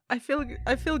I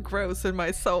feel gross in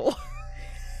my soul.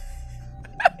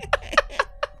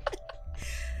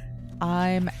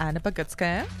 I'm Anna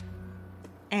Bogutska.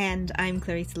 And I'm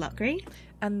Clarissa Lockery.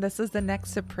 And this is the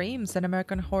Next Supremes, an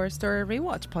American Horror Story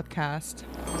Rewatch podcast.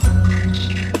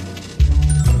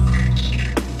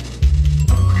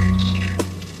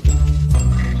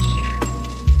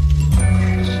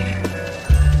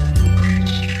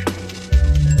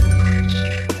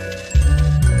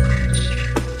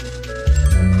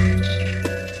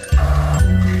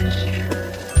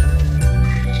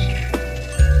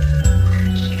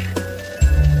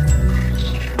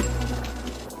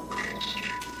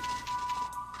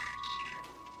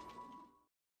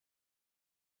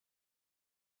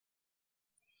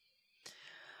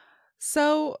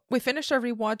 So we finished our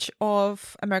rewatch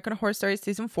of American Horror Story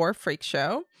Season 4, Freak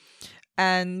Show.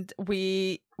 And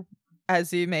we,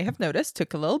 as you may have noticed,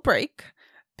 took a little break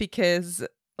because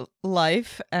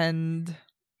life and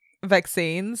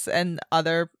vaccines and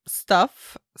other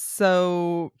stuff.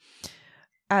 So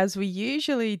as we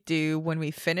usually do when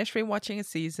we finish rewatching a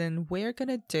season, we're going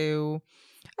to do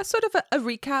a sort of a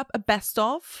recap, a best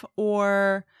of,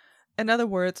 or in other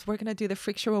words, we're going to do the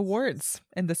Freak Show Awards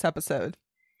in this episode.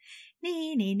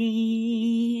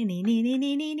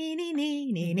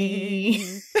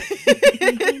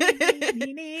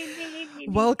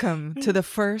 Welcome to the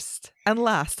first and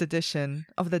last edition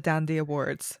of the Dandy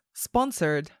Awards,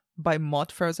 sponsored by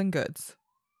Mott Frozen Goods.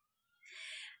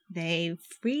 They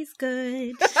freeze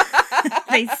good.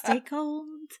 They stay cold.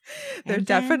 They're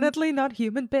definitely not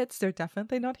human bits. They're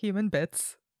definitely not human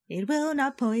bits. It will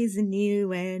not poison you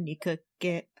when you cook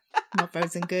it. Mott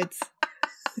Frozen Goods.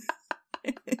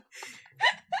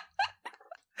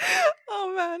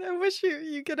 Oh man, I wish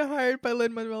you get hired by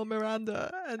Lin-Manuel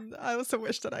Miranda, and I also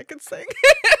wish that I could sing.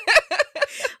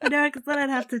 I know, because then I'd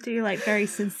have to do like very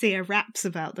sincere raps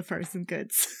about the frozen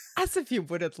goods. As if you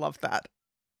wouldn't love that.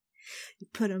 You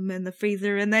put them in the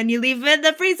freezer and then you leave them in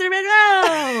the freezer and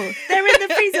oh, they're in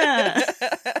the freezer.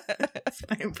 That's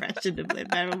my impression of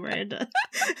Lin-Manuel Miranda.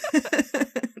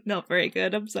 Not very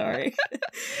good, I'm sorry.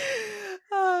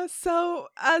 So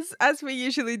as we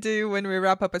usually do when we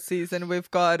wrap up a season, we've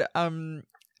got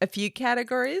a few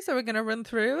categories that we're gonna run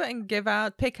through and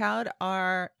pick out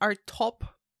our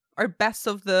top, our best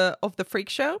of the Freak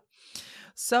Show.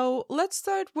 So let's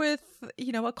start with,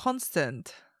 a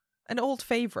constant, an old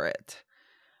favorite.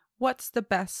 What's the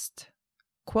best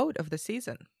quote of the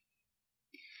season?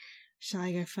 Shall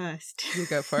I go first? You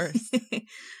go first.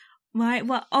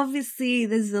 Well, obviously,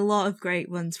 there's a lot of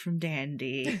great ones from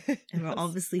Dandy, and we're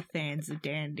obviously fans of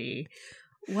Dandy.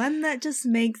 One that just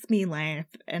makes me laugh,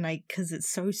 because it's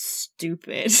so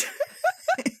stupid,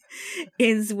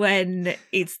 is when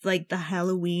it's like the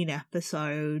Halloween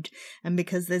episode, and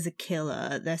because there's a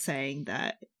killer, they're saying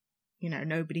that,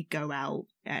 nobody go out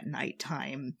at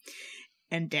nighttime,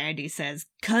 and Dandy says,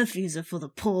 curfews are for the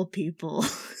poor people.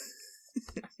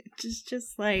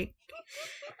 just like...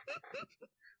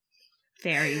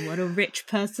 Very what a rich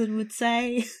person would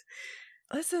say.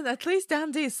 Listen, at least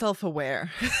Dandy is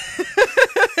self-aware.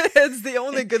 It's the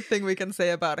only good thing we can say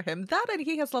about him. That and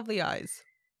he has lovely eyes.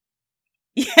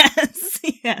 Yes.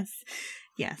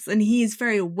 And he is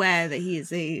very aware that he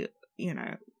is a,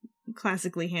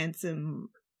 classically handsome,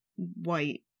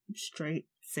 white, straight,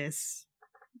 cis,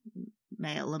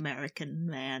 male American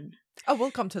man. Oh, we'll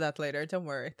come to that later. Don't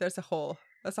worry. That's a whole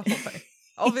thing.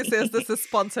 Obviously, as this is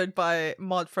sponsored by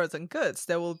Mott Frozen Goods,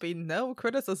 there will be no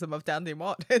criticism of Dandy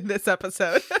Mott in this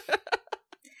episode.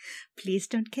 Please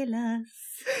don't kill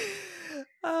us.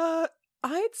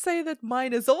 I'd say that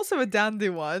mine is also a dandy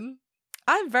one.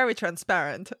 I'm very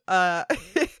transparent. There's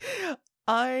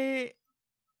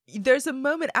a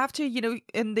moment after,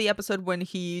 in the episode when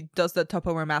he does the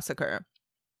Tupperware massacre.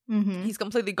 Mm-hmm. He's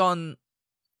completely gone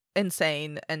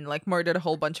insane and like murdered a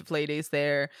whole bunch of ladies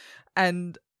there.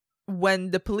 And when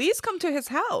the police come to his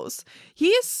house, he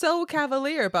is so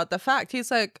cavalier about the fact.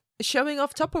 He's like showing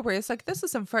off Tupperware. It's like, this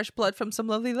is some fresh blood from some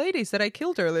lovely ladies that I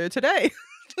killed earlier today.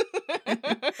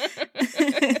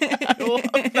 I love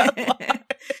that line.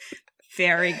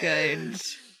 Very good.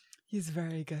 He's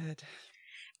very good.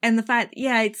 And the fact,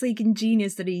 it's like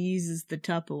ingenious that he uses the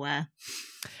Tupperware.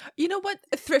 You know what?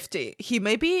 Thrifty. He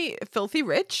may be filthy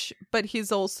rich, but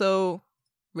he's also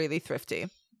really thrifty.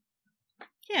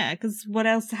 Yeah, because what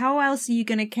else? How else are you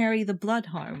going to carry the blood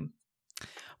home?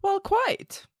 Well,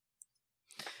 quite.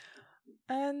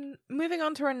 And moving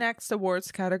on to our next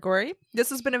awards category. This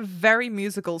has been a very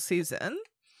musical season.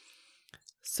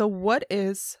 So what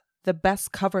is the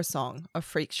best cover song of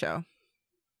Freak Show?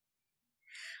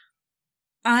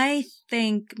 I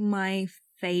think my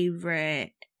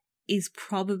favorite is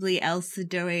probably Elsa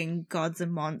doing Gods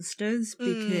and Monsters,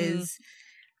 because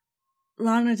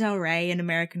Lana Del Rey in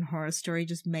American Horror Story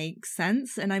just makes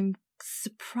sense, and I'm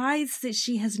surprised that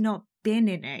she has not been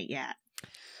in it yet.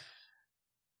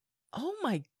 Oh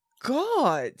my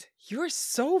god, you're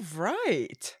so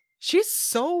right. She's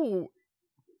so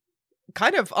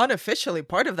kind of unofficially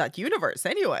part of that universe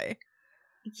anyway.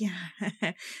 Yeah.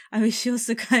 I mean, she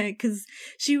also kind of, because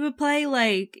she would play,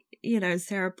 like, you know,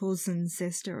 Sarah Paulson's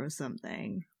sister or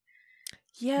something.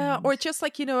 Yeah, or just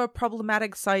like, you know, a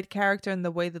problematic side character in the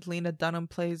way that Lena Dunham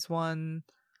plays one.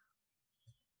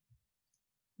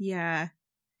 Yeah.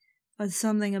 Or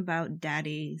something about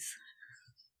daddies.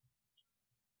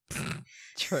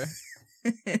 True.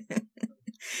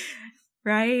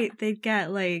 Right? They'd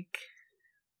get, like,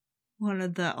 one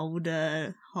of the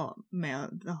older hot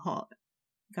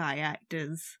guy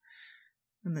actors,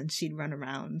 and then she'd run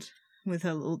around with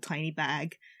her little tiny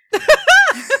bag.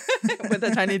 With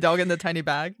a tiny dog in the tiny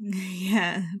bag.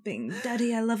 Yeah, being,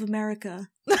 Daddy, I love America.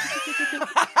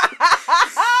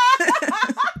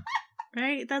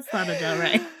 Right? That's Lana Del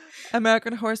Rey.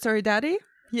 American Horror Story Daddy?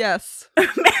 Yes.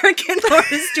 American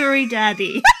Horror Story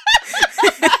Daddy.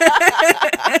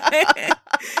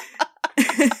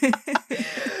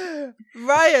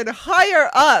 Ryan,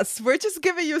 hire us. We're just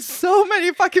giving you so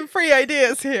many fucking free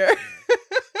ideas here.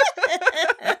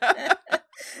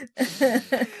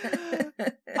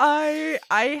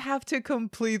 I have to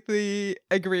completely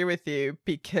agree with you,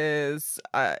 because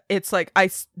it's like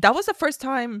that was the first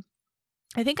time,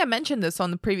 I think I mentioned this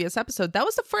on the previous episode, that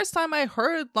was the first time I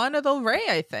heard Lana Del Rey.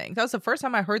 I think that was the first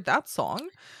time I heard that song.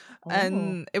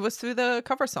 And it was through the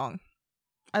cover song.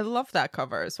 I love that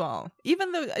cover as well.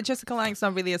 Even though Jessica Lange's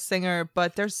not really a singer,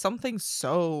 but there's something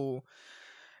so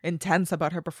intense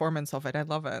about her performance of it. I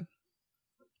love it.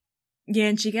 Yeah,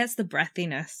 and she gets the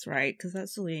breathiness, right? Because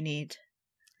that's all you need.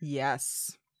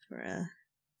 Yes. For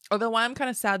Although I'm kind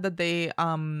of sad that they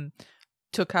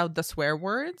took out the swear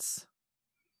words.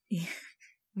 Yeah.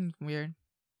 Weird.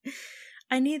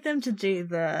 I need them to do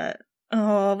the...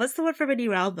 Oh, what's the one from a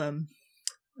new album?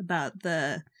 About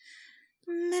the...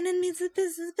 Men and music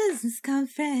business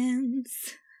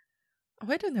conference. Oh,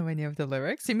 I don't know any of the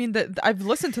lyrics. You mean that I've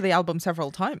listened to the album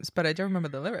several times, but I don't remember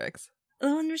the lyrics. The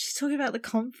one where she's talking about the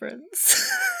conference.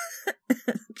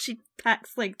 She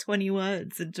packs like 20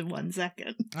 words into 1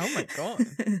 second. Oh my god.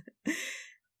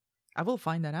 I will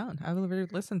find that out. I will really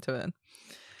listen to it.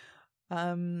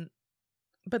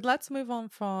 But let's move on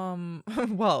from,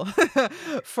 well,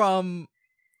 from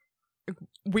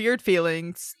weird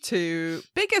feelings to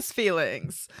biggest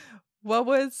feelings. What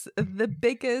was the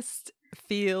biggest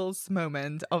feels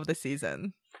moment of the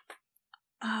season?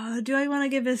 Do I want to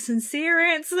give a sincere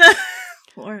answer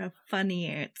or a funny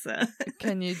answer?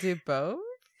 Can you do both?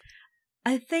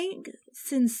 I think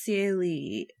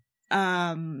sincerely,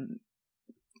 the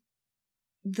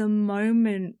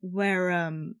moment where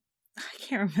I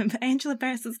can't remember Angela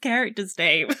Bassett's character's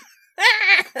name.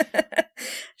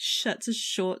 Such a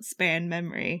short span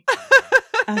memory.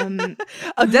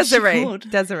 Desiree.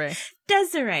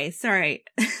 Desiree, sorry.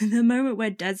 The moment where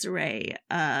Desiree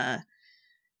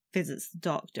visits the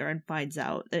doctor and finds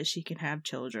out that she can have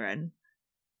children,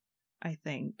 I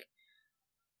think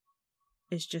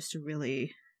it's just a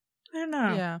really, I don't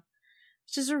know. Yeah.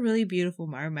 It's just a really beautiful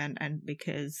moment, and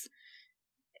because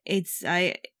it's,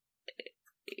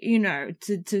 you know,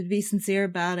 to be sincere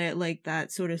about it, like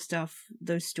that sort of stuff,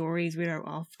 those stories we don't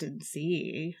often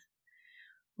see.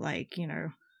 Like, you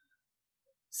know,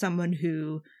 someone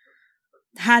who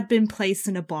had been placed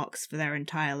in a box for their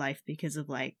entire life because of,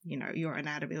 like, you know, your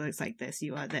anatomy looks like this,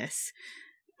 you are this.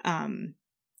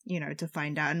 You know, to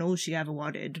find out, and all she ever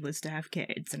wanted was to have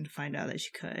kids, and to find out that she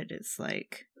could, it's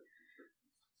like,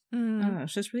 oh,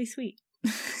 it's just really sweet.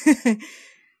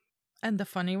 And the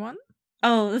funny one?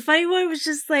 Oh, the funny one was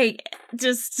just like,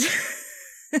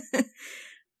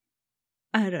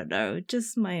 I don't know,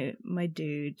 just my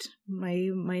dude, my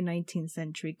 19th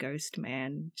century ghost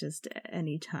man. Just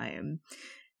any time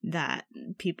that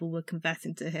people were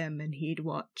confessing to him and he'd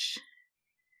watch,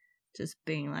 just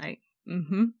being like,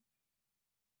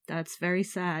 that's very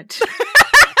sad.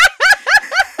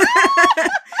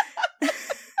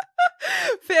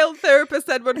 Failed therapist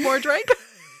Edward Mordrake.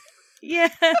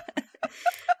 Yeah.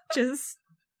 Just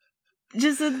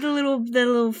the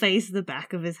little face at the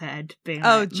back of his head being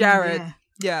oh, like, Jared.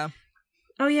 Yeah.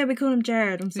 Oh yeah, we call him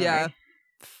Jared. I'm sorry. Yeah.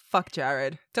 Fuck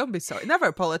Jared. Don't be sorry. Never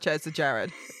apologize to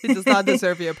Jared. He does not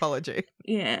deserve your apology.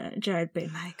 Yeah, Jared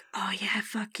being like, oh yeah,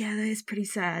 fuck yeah, that is pretty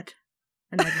sad.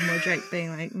 And Edward Mordrake being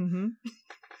like,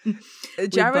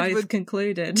 Jared we both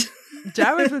concluded.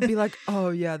 Jared would be like, oh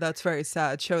yeah, that's very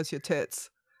sad. Shows your tits.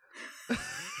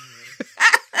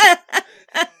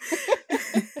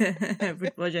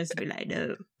 Edward will just be like,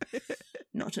 no,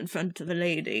 not in front of a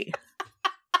lady.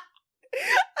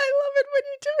 I love it when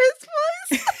you do his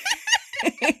voice.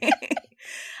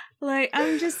 Like,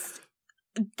 I'm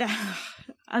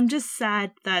just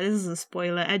sad that this is a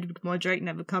spoiler. Edward Mordrake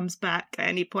never comes back at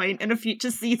any point in a future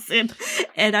season,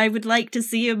 and I would like to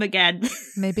see him again.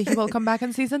 Maybe he will come back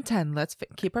in season 10. Let's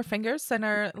keep our fingers and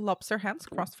our lobster hands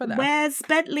crossed for that. Where's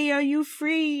Bentley? Are you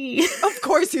free? Of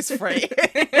course he's free.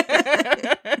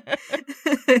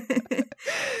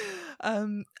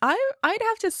 I'd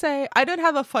have to say I don't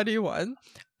have a funny one.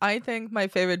 I think my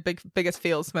favorite biggest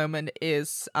feels moment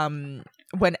is when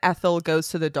Ethel goes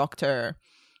to the doctor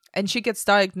and she gets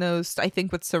diagnosed, I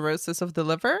think, with cirrhosis of the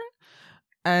liver,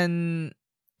 and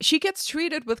she gets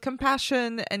treated with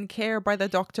compassion and care by the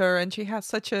doctor, and she has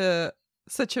such a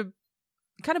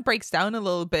kind of breaks down a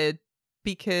little bit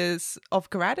because of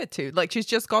gratitude. Like, she's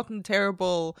just gotten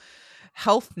terrible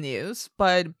health news,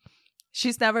 but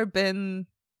she's never been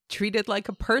treated like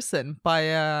a person by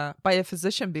a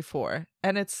physician before,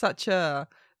 and it's such a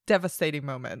devastating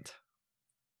moment.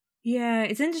 Yeah,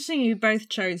 it's interesting you both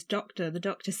chose the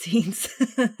doctor scenes.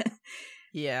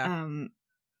 Yeah.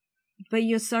 But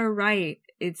you're so right.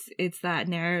 It's that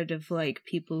narrative, like,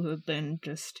 people who have been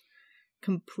just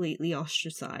completely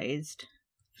ostracized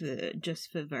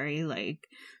for very, like,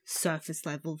 surface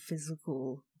level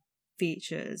physical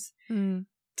features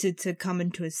to come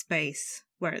into a space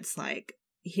where it's like,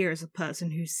 here's a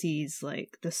person who sees,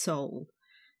 like, the soul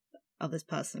of this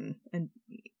person and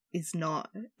is not,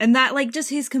 and that, like, just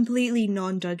his completely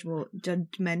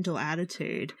non-judgmental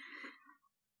attitude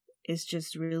is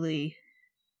just really,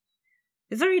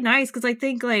 it's very nice, because I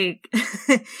think, like,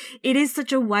 it is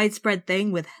such a widespread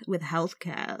thing with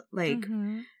healthcare, like,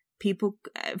 people,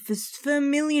 for a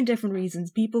million different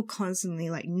reasons, people constantly,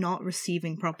 like, not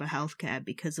receiving proper healthcare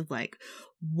because of, like,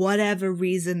 whatever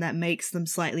reason that makes them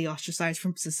slightly ostracized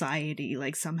from society,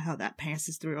 like, somehow that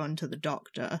passes through onto the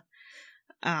doctor.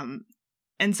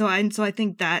 And so I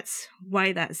think that's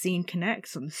why that scene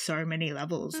connects on so many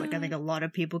levels. Like, I think a lot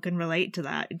of people can relate to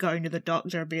that, going to the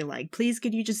doctor and be like, please,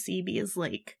 could you just see me as,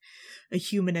 like, a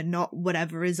human and not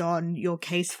whatever is on your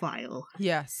case file?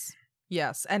 Yes.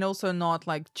 And also not,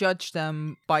 like, judge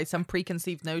them by some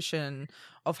preconceived notion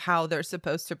of how they're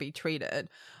supposed to be treated.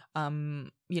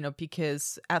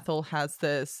 Because Ethel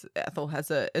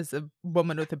is a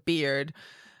woman with a beard.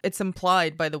 It's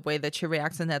implied by the way that she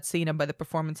reacts in that scene and by the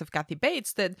performance of Kathy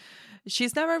Bates that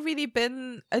she's never really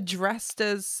been addressed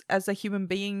as a human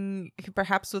being,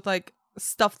 perhaps with, like,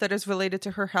 stuff that is related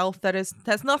to her health that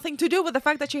has nothing to do with the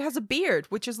fact that she has a beard,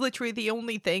 which is literally the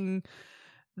only thing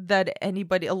that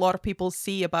a lot of people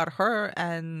see about her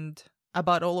and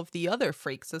about all of the other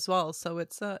freaks as well. So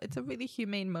it's a really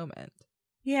humane moment.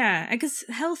 Yeah, I guess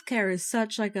healthcare is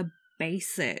such, like, a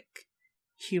basic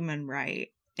human right.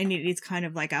 And it is kind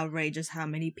of, like, outrageous how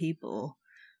many people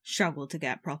struggle to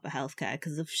get proper healthcare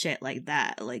because of shit like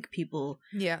that. Like, people,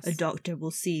 yes, a doctor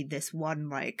will see this one,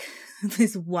 like,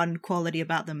 this one quality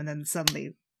about them, and then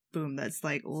suddenly, boom, that's,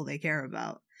 like, all they care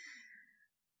about.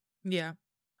 Yeah.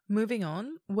 Moving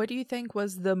on, what do you think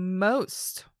was the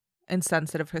most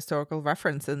insensitive historical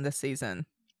reference in this season?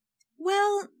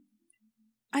 Well,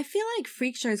 I feel like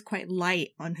Freak Show is quite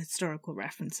light on historical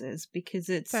references because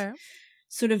it's fair.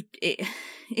 Sort of, it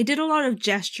did a lot of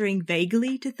gesturing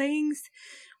vaguely to things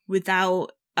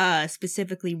without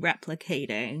specifically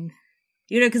replicating.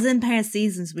 Because in past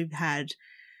seasons we've had,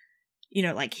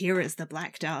 like, here is the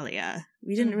Black Dahlia.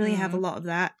 We didn't really have a lot of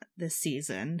that this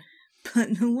season.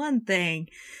 But the one thing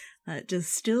that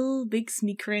just still makes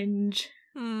me cringe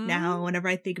now whenever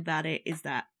I think about it is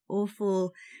that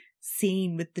awful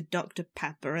scene with the Dr.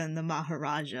 Pepper and the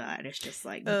Maharaja, and it's just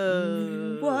like,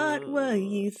 what were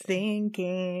you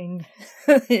thinking?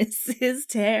 This is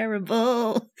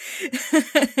terrible.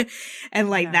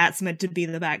 And, like, that's meant to be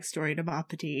the backstory to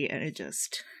Mapati, and it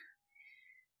just,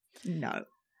 no.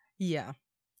 Yeah,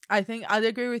 I think I'd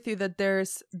agree with you that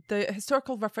there's the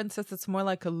historical references, it's more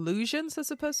like allusions as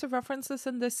opposed to references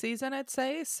in this season, I'd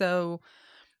say. So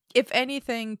if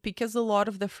anything, because a lot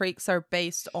of the freaks are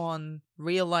based on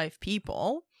real life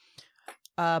people,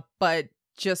 but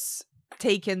just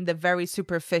taking the very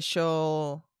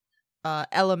superficial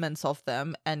elements of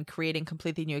them and creating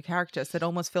completely new characters, it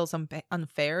almost feels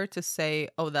unfair to say,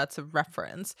 oh, that's a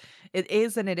reference. It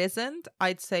is and it isn't.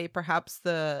 I'd say perhaps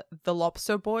the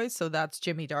Lobster Boy, so that's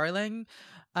Jimmy Darling,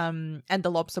 and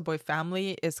the Lobster Boy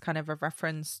family is kind of a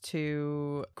reference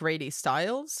to Grady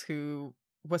Stiles, who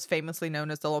was famously known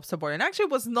as the Lobster Boy and actually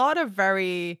was not a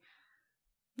very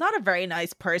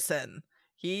nice person.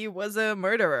 he was a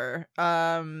murderer.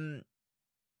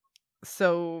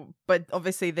 So, but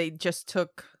obviously they just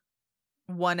took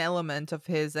one element of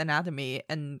his anatomy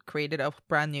and created a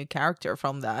brand new character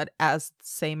from that, as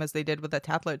same as they did with the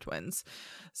Tatler twins.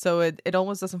 So it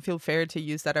almost doesn't feel fair to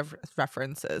use that as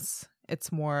references.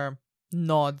 It's more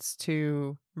nods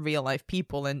to real life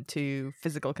people and to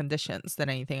physical conditions than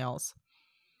anything else.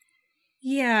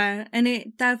 Yeah,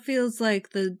 and that feels like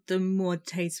the more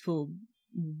tasteful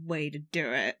way to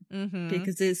do it,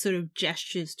 because it sort of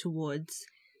gestures towards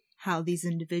how these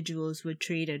individuals were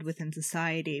treated within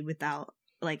society without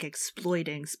like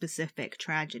exploiting specific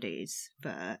tragedies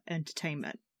for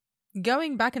entertainment.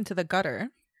 Going back into the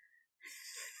gutter,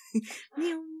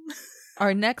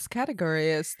 our next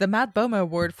category is the Matt Boma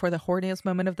Award for the horniest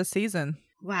moment of the season.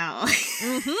 Wow.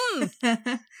 I don't know,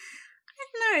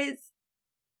 it's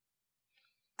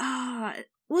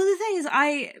well, the thing is,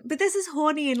 but this is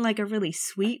horny in like a really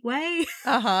sweet way.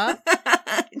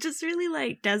 Just really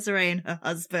like Desiree and her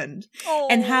husband.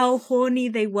 And how horny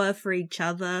they were for each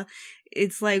other.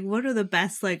 It's like one of the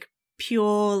best, like,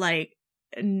 pure, like,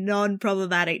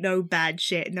 non-problematic, no bad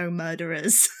shit, no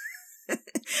murderers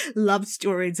love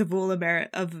stories of all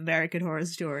of American Horror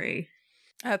Story.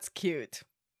 That's cute.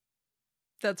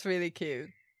 That's really cute.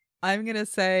 I'm going to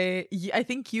say, I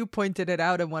think you pointed it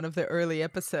out in one of the early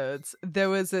episodes. There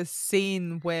was a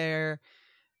scene where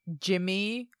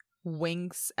Jimmy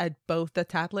winks at both the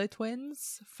Tatler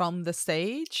twins from the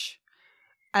stage,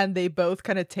 and they both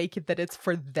kind of take it that it's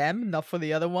for them, not for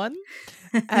the other one.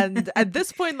 And at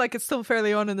this point, like, it's still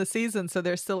fairly on in the season, so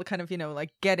they're still kind of, you know, like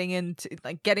getting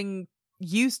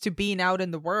used to being out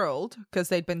in the world because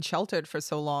they'd been sheltered for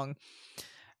so long.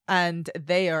 And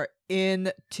they are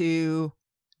into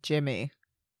Jimmy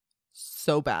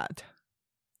so bad,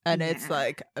 and it's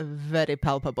like very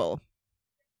palpable.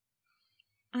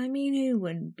 I mean, who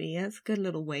wouldn't be? That's a good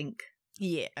little wink.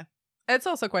 Yeah, it's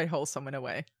also quite wholesome in a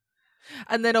way.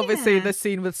 And then obviously the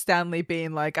scene with Stanley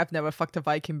being like, I've never fucked a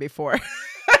Viking before.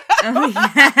 Oh,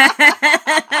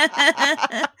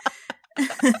 yeah.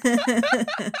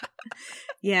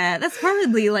 Yeah, that's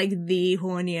probably like the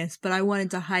horniest, but I wanted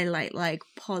to highlight like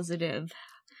positive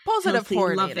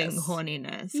horniness. Loving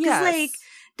horniness. Because like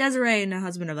Desiree and her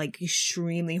husband are like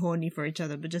extremely horny for each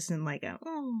other, but just in like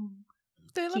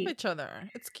they love each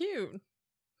other. It's cute.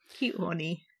 Cute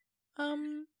horny.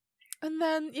 And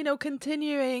then, you know,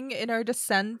 continuing in our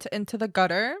descent into the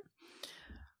gutter,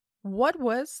 what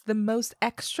was the most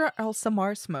extra Elsa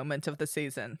Mars moment of the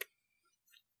season?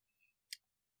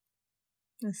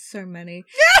 There's so many.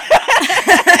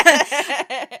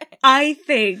 I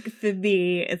think for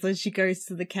me, it's when she goes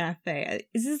to the cafe.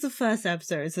 Is this the first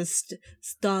episode? It says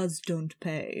stars don't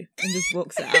pay, and just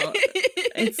walks out.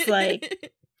 It's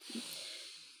like,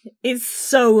 it's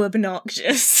so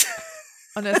obnoxious.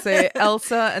 Honestly,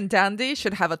 Elsa and Dandy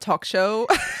should have a talk show.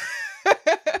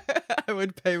 I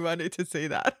would pay money to see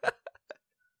that.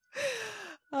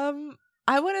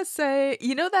 I want to say,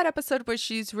 you know that episode where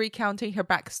she's recounting her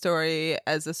backstory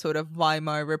as a sort of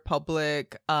Weimar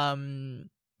Republic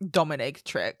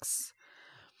dominatrix?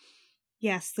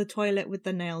 Yes, the toilet with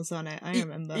the nails on it. I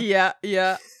remember. Yeah.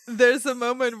 There's a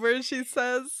moment where she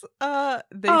says, sorry,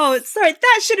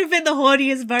 that should have been the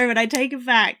horniest moment. I take it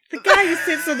back. The guy who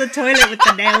sits on the toilet with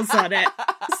the nails on it.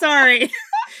 Sorry.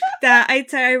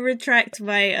 I retract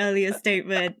my earlier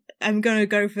statement. I'm gonna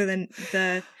go for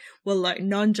the well, like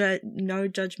no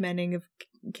judgmenting of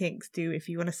kinks. Do if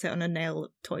you want to sit on a nail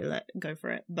toilet, go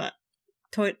for it. But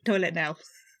toilet nail.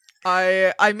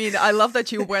 I mean, I love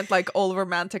that you went like all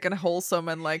romantic and wholesome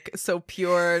and like so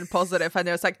pure and positive, and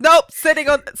there's like, nope, sitting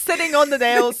on the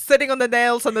nails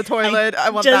on the toilet.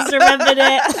 I want just that. Remembered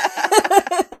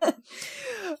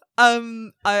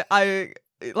it. I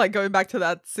like going back to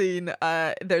that scene.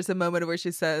 There's a moment where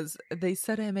she says, "They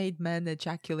said I made men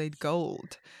ejaculate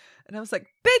gold," and I was like,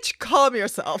 "Bitch, calm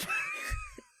yourself."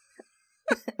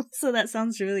 So that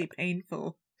sounds really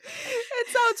painful. It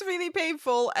sounds really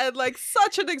painful and like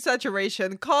such an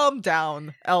exaggeration. Calm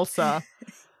down, Elsa.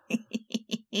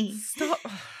 Stop.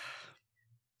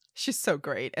 She's so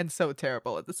great and so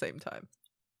terrible at the same time.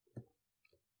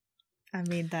 I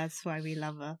mean, that's why we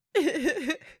love her.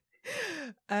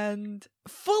 And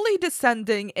fully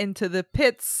descending into the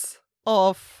pits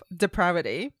of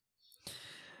depravity,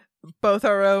 both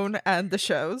our own and the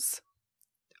show's,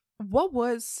 what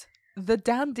was the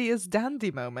dandiest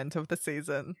dandy moment of the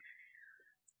season?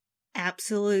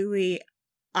 Absolutely,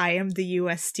 I am the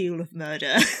US Steel of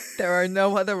Murder. There are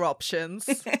no other options.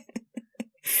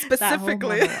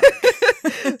 Specifically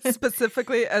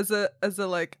as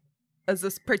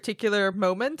this particular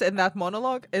moment in that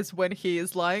monologue is when he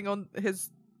is lying on his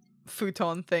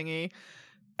futon thingy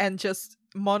and just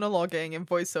monologuing in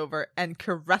voiceover and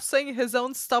caressing his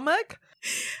own stomach.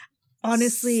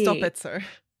 Honestly, stop it, sir.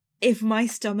 If my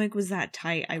stomach was that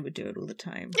tight, I would do it all the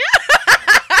time.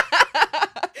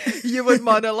 You would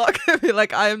monologue and be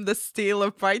like, I am the steel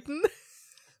of Brighton.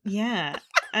 Yeah.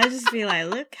 I'd just be like,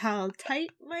 look how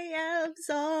tight my abs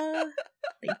are.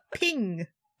 They ping.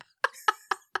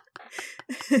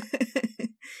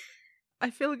 I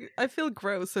feel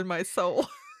gross in my soul.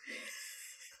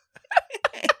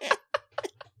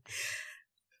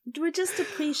 We're just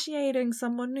appreciating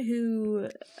someone who,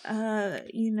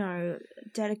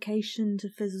 dedication to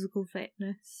physical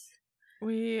fitness.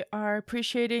 We are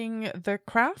appreciating the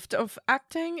craft of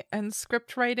acting and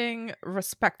script writing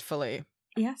respectfully.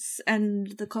 Yes,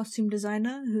 and the costume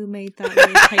designer who made that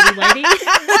very tidy-whitey.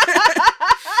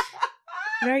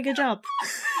 Very good job.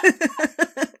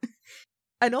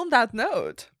 And on that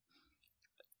note,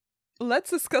 let's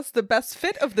discuss the best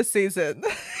fit of the season.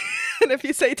 And if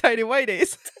you say tidy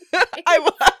whities, I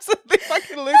will absolutely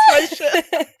fucking lose my shit.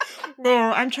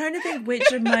 No, I'm trying to think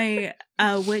which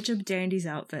of Dandy's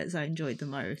outfits I enjoyed the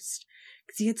most,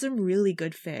 because he had some really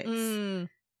good fits. He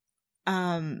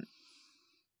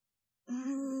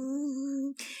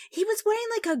was wearing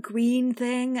like a green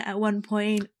thing at one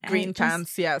point. Green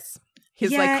pants, yes.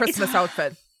 His like Christmas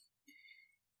outfit.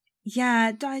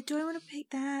 Yeah, do I want to pick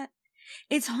that?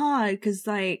 It's hard because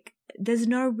like there's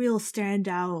no real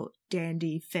standout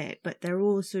Dandy fit, but they're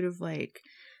all sort of like,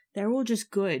 they're all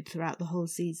just good throughout the whole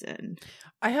season.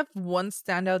 I have one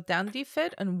standout Dandy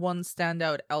fit and one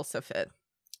standout Elsa fit.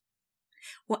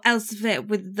 Well, Elsa fit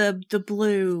with the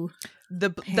blue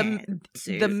the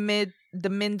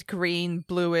mint green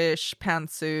bluish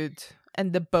pantsuit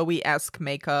and the Bowie-esque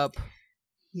makeup.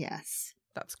 Yes,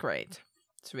 that's great.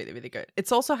 It's really, really good.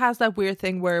 It also has that weird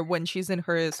thing where when she's in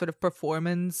her sort of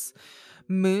performance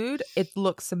mood, it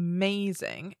looks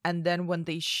amazing. And then when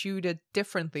they shoot it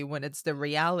differently, when it's the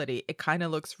reality, it kind of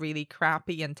looks really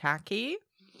crappy and tacky.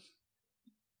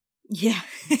 Yeah.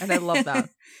 And I love that.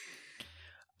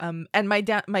 And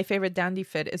my favorite Dandy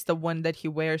fit is the one that he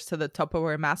wears to the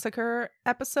Tupperware Massacre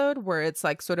episode, where it's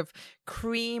like sort of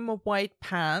cream white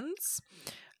pants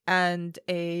and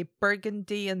a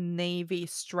burgundy and navy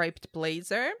striped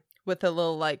blazer with a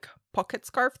little like pocket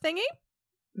scarf thingy.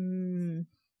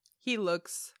 He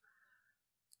looks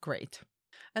great.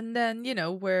 And then,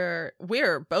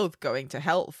 we're both going to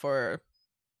hell for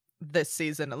this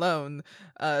season alone.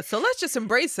 So let's just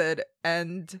embrace it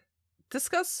and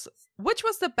discuss which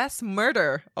was the best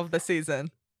murder of the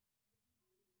season.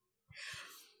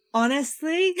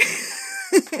 Honestly,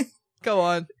 go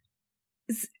on.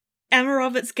 Emma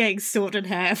Roberts getting sawed in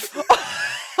half.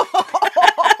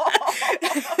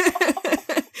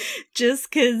 Just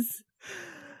because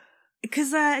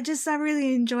I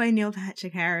really enjoy Neil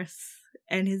Patrick Harris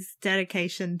and his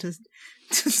dedication to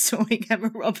sawing Emma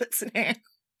Roberts in half.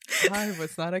 I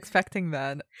was not expecting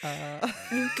that.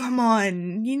 Come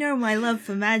on, you know my love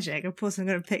for magic. Of course, I'm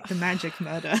going to pick the magic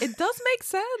murder. It does make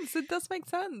sense.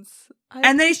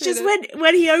 And then it's just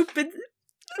when he opens it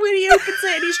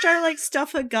and he's trying to like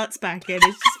stuff her guts back in. It's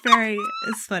just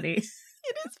it's funny.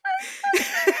 It is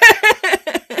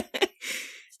very funny.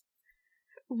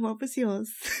 What was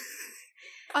yours?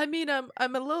 I mean, I'm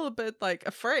a little bit like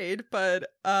afraid, but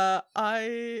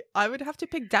I would have to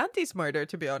pick Dandy's murder,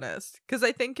 to be honest, because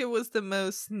I think it was the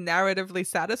most narratively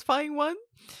satisfying one.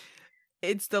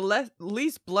 It's the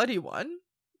least bloody one,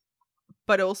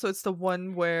 but also it's the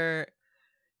one where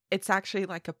it's actually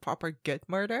like a proper good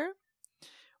murder,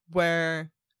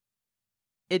 where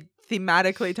it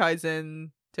thematically ties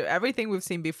in to everything we've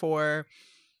seen before.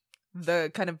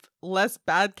 The kind of less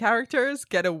bad characters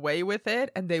get away with it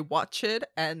and they watch it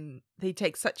and they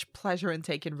take such pleasure in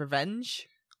taking revenge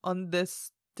on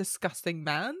this disgusting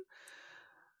man.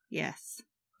 Yes.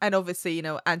 And obviously,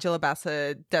 Angela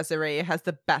Bassett, Desiree, has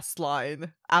the best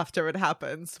line after it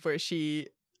happens, where she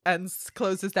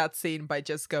closes that scene by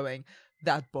just going,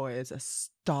 "That boy is a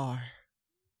star."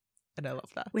 And I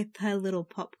love that. With her little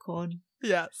popcorn.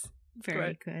 Yes.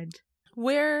 Very good.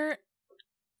 We're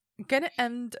gonna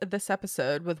end this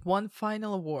episode with one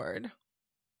final award,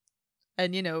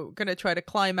 and gonna try to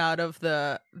climb out of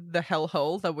the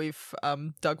hellhole that we've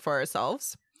dug for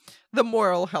ourselves, the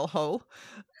moral hellhole.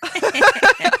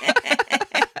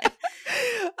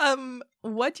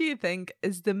 What do you think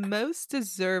is the most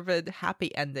deserved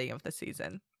happy ending of the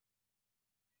season?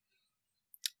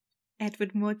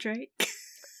 Edward Mordrake.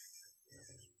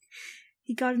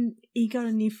 He got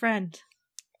a new friend.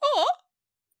 Oh,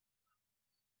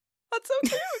 that's so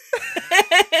cute.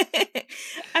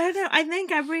 I don't know. I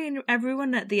think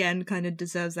everyone at the end kind of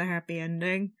deserves a happy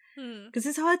ending. Because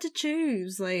it's hard to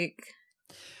choose, like...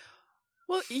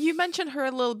 Well, you mentioned her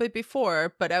a little bit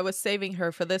before, but I was saving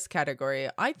her for this category.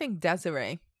 I think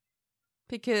Desiree.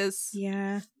 Because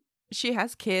she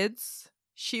has kids.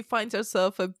 She finds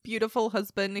herself a beautiful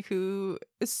husband who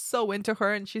is so into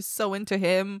her and she's so into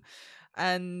him.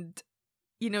 And,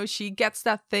 you know, she gets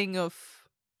that thing of...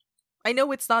 I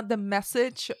know it's not the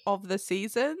message of the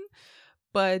season,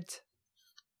 but,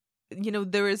 you know,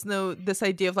 there is this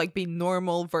idea of like being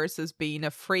normal versus being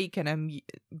a freak. And I'm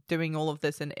doing all of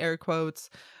this in air quotes.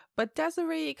 But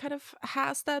Desiree kind of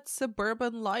has that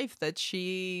suburban life that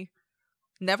she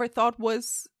never thought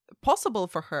was possible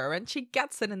for her, and she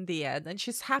gets it in the end, and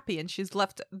she's happy, and she's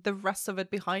left the rest of it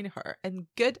behind her, and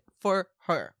good for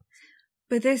her.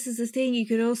 But this is the thing, you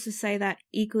could also say that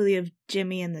equally of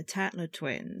Jimmy and the Tatler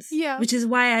twins. Yeah. Which is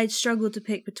why I struggled to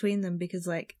pick between them, because,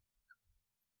 like,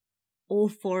 all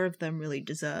four of them really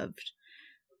deserved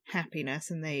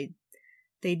happiness, and they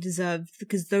deserved,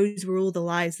 because those were all the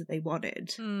lives that they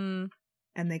wanted. And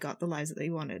they got the lives that they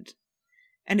wanted.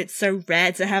 And it's so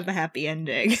rare to have a happy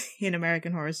ending in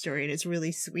American Horror Story, and it's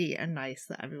really sweet and nice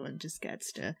that everyone just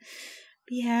gets to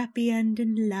be happy and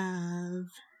in love.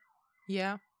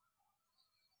 Yeah.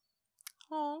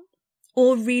 Aww.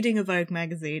 Or reading a Vogue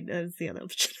magazine is the other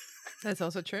option. That's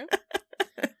also true.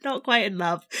 Not quite in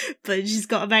love, but she's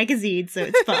got a magazine, so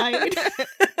it's fine.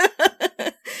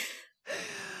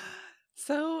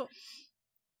 So,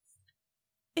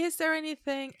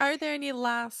 are there any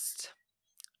last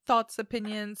thoughts,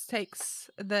 opinions, takes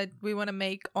that we want to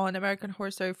make on American Horror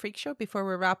Story Freak Show before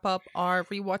we wrap up our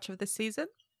rewatch of the season?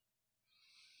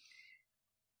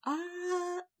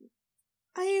 I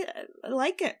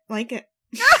like it.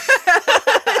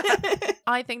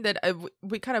 I think that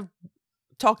we kind of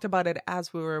talked about it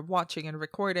as we were watching and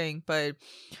recording, but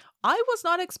I was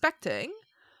not expecting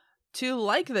to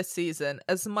like this season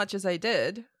as much as I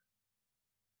did,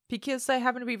 because I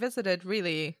haven't revisited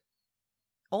really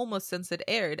almost since it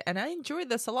aired, and I enjoyed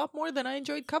this a lot more than I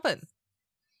enjoyed Coven.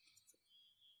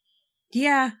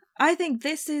 Yeah, I think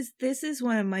this is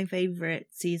one of my favorite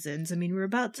seasons. I mean, we're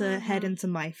about to head into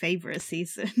my favorite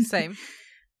season. Same.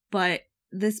 But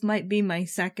this might be my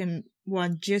second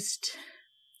one, just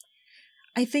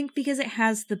I think because it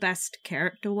has the best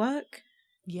character work.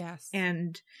 Yes.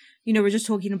 And, you know, we're just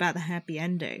talking about the happy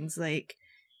endings. Like,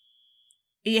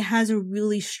 it has a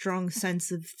really strong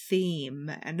sense of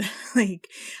theme and, like,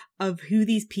 of who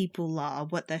these people are,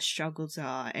 what their struggles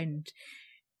are, and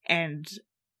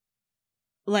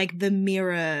like, the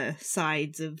mirror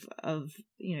sides of,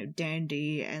 you know,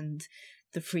 Dandy and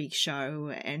the freak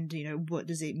show, and, you know, what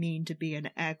does it mean to be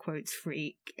an air quotes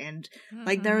freak, and,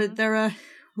 like, there are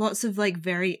lots of, like,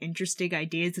 very interesting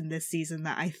ideas in this season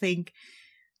that I think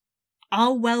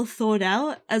are well thought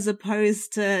out, as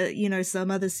opposed to, you know,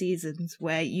 some other seasons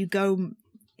where you go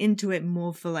into it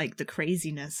more for, like, the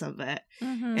craziness of it,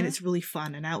 and it's really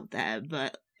fun and out there,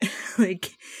 but,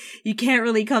 like, you can't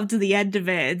really come to the end of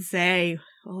it and say,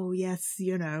 oh, yes,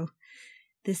 you know,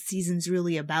 this season's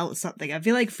really about something. I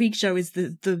feel like Freak Show is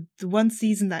the one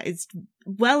season that is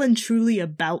well and truly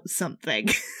about something.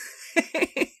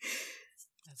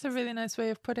 That's a really nice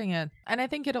way of putting it. And I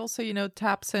think it also, you know,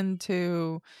 taps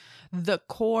into the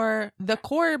core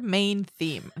main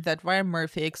theme that Ryan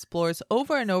Murphy explores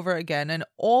over and over again in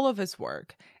all of his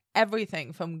work.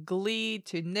 Everything from Glee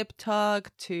to Nip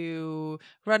Tuck to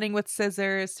Running with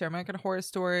Scissors to American Horror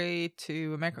Story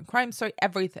to American Crime Story,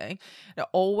 everything. It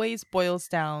always boils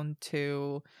down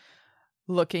to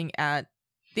looking at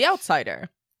the outsider.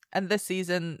 And this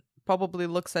season probably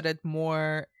looks at it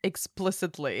more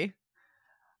explicitly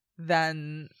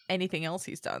than anything else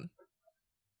he's done.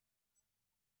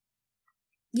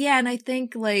 Yeah, and I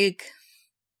think, like,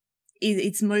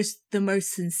 it's the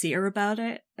most sincere about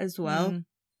it as well.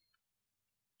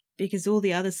 Because all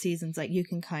the other seasons, like, you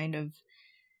can kind of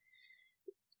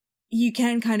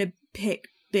pick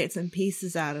bits and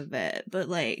pieces out of it, but,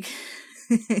 like,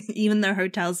 even though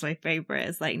Hotel's my favorite,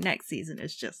 it's like next season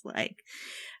is just like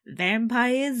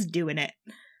vampires doing it.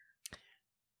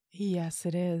 Yes,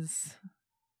 it is.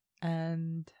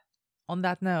 And on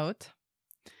that note,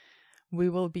 we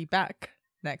will be back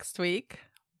next week,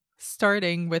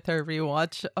 starting with our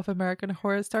rewatch of American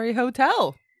Horror Story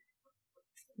Hotel.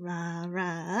 Rah,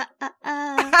 rah,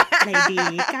 lady,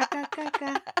 ga, ga, ga,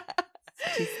 ga.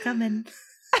 She's coming.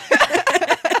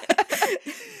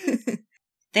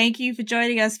 Thank you for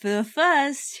joining us for the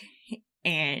first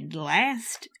and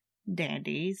last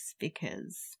Dandies,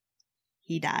 because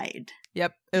he died.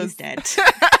 Yep. He's dead.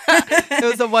 It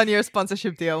was a 1-year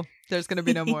sponsorship deal. There's going to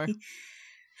be no more.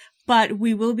 But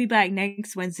we will be back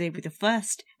next Wednesday with the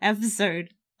first episode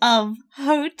of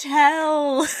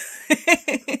Hotel.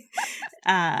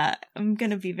 I'm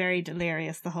going to be very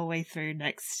delirious the whole way through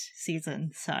next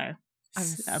season, so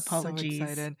apologies. So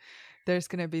excited. There's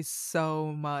going to be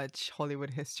so much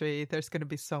Hollywood history. There's going to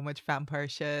be so much vampire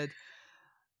shit.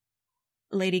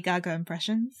 Lady Gaga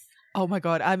impressions. Oh my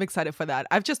god, I'm excited for that.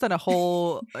 I've just done a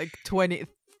whole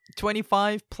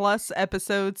 25 plus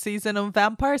episode season on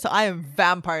vampire, so I am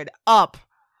vampired up.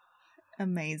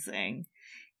 Amazing.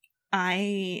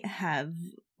 I have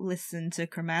listened to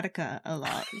Chromatica a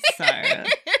lot, so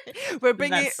we're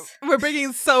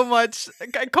bringing so much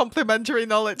complimentary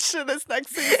knowledge to this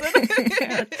next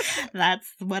season.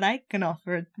 That's what I can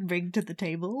bring to the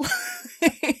table.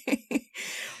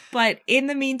 But in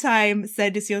the meantime,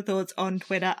 send us your thoughts on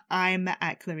Twitter. I'm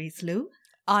at Clarice Liu.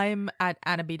 I'm at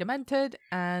Anna B. Demented,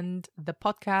 and the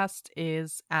podcast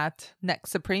is at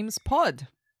Next Supremes Pod.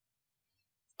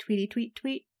 Tweet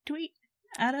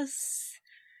at us.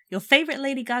 Your favorite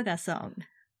Lady Gaga song.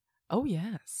 Oh,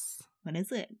 yes. What is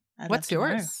it? What's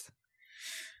yours?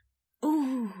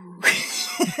 Ooh.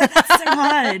 That's so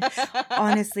hard.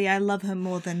 Honestly, I love her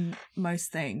more than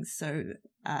most things. So,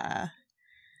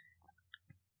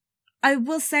 I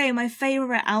will say my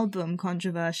favorite album,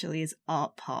 controversially, is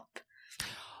Art Pop.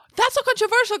 That's so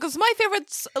controversial because my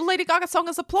favorite Lady Gaga song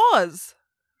is Applause.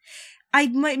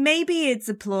 Maybe it's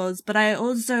Applause, but I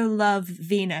also love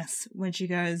Venus when she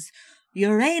goes,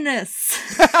 Uranus.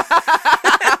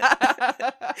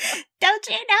 Don't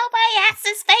you know my ass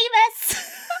is famous?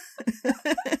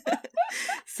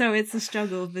 So it's a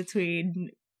struggle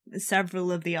between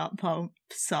several of the Art Pop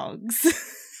songs.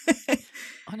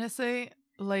 Honestly,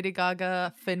 Lady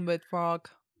Gaga, Finn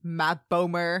Wittrock, Matt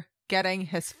Bomer getting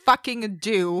his fucking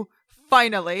due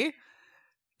finally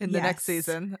in the next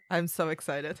season. I'm so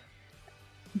excited.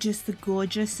 Just the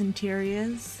gorgeous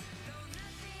interiors.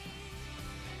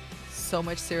 So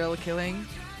much serial killing.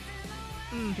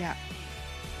 Yeah.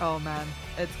 Oh man,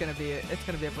 it's gonna be a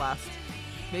blast.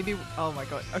 Maybe. Oh my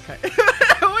god. Okay,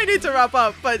 we need to wrap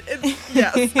up, but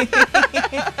yes.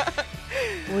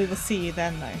 We will see you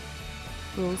then, though.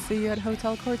 We'll see you at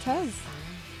Hotel Cortez.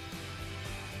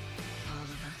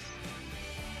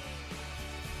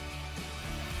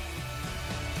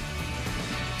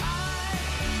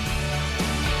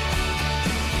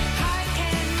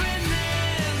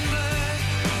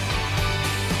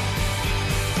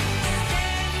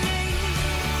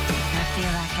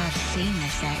 Seen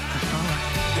this act before.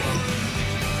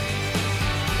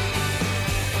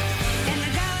 And the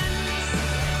guns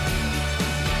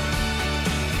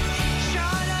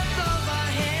shot up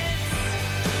overhead,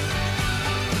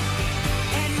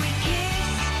 and we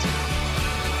kissed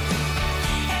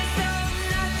as though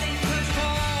nothing could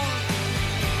fall.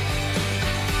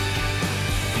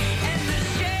 And the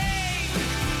shame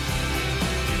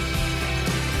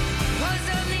was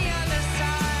on the other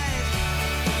side.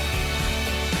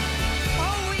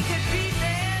 Oh, we could be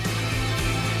there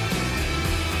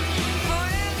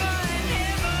forever and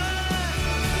ever.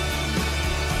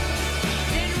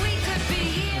 Then we could be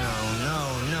here.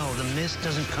 No, the mist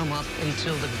doesn't come up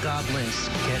until the goblins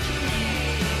get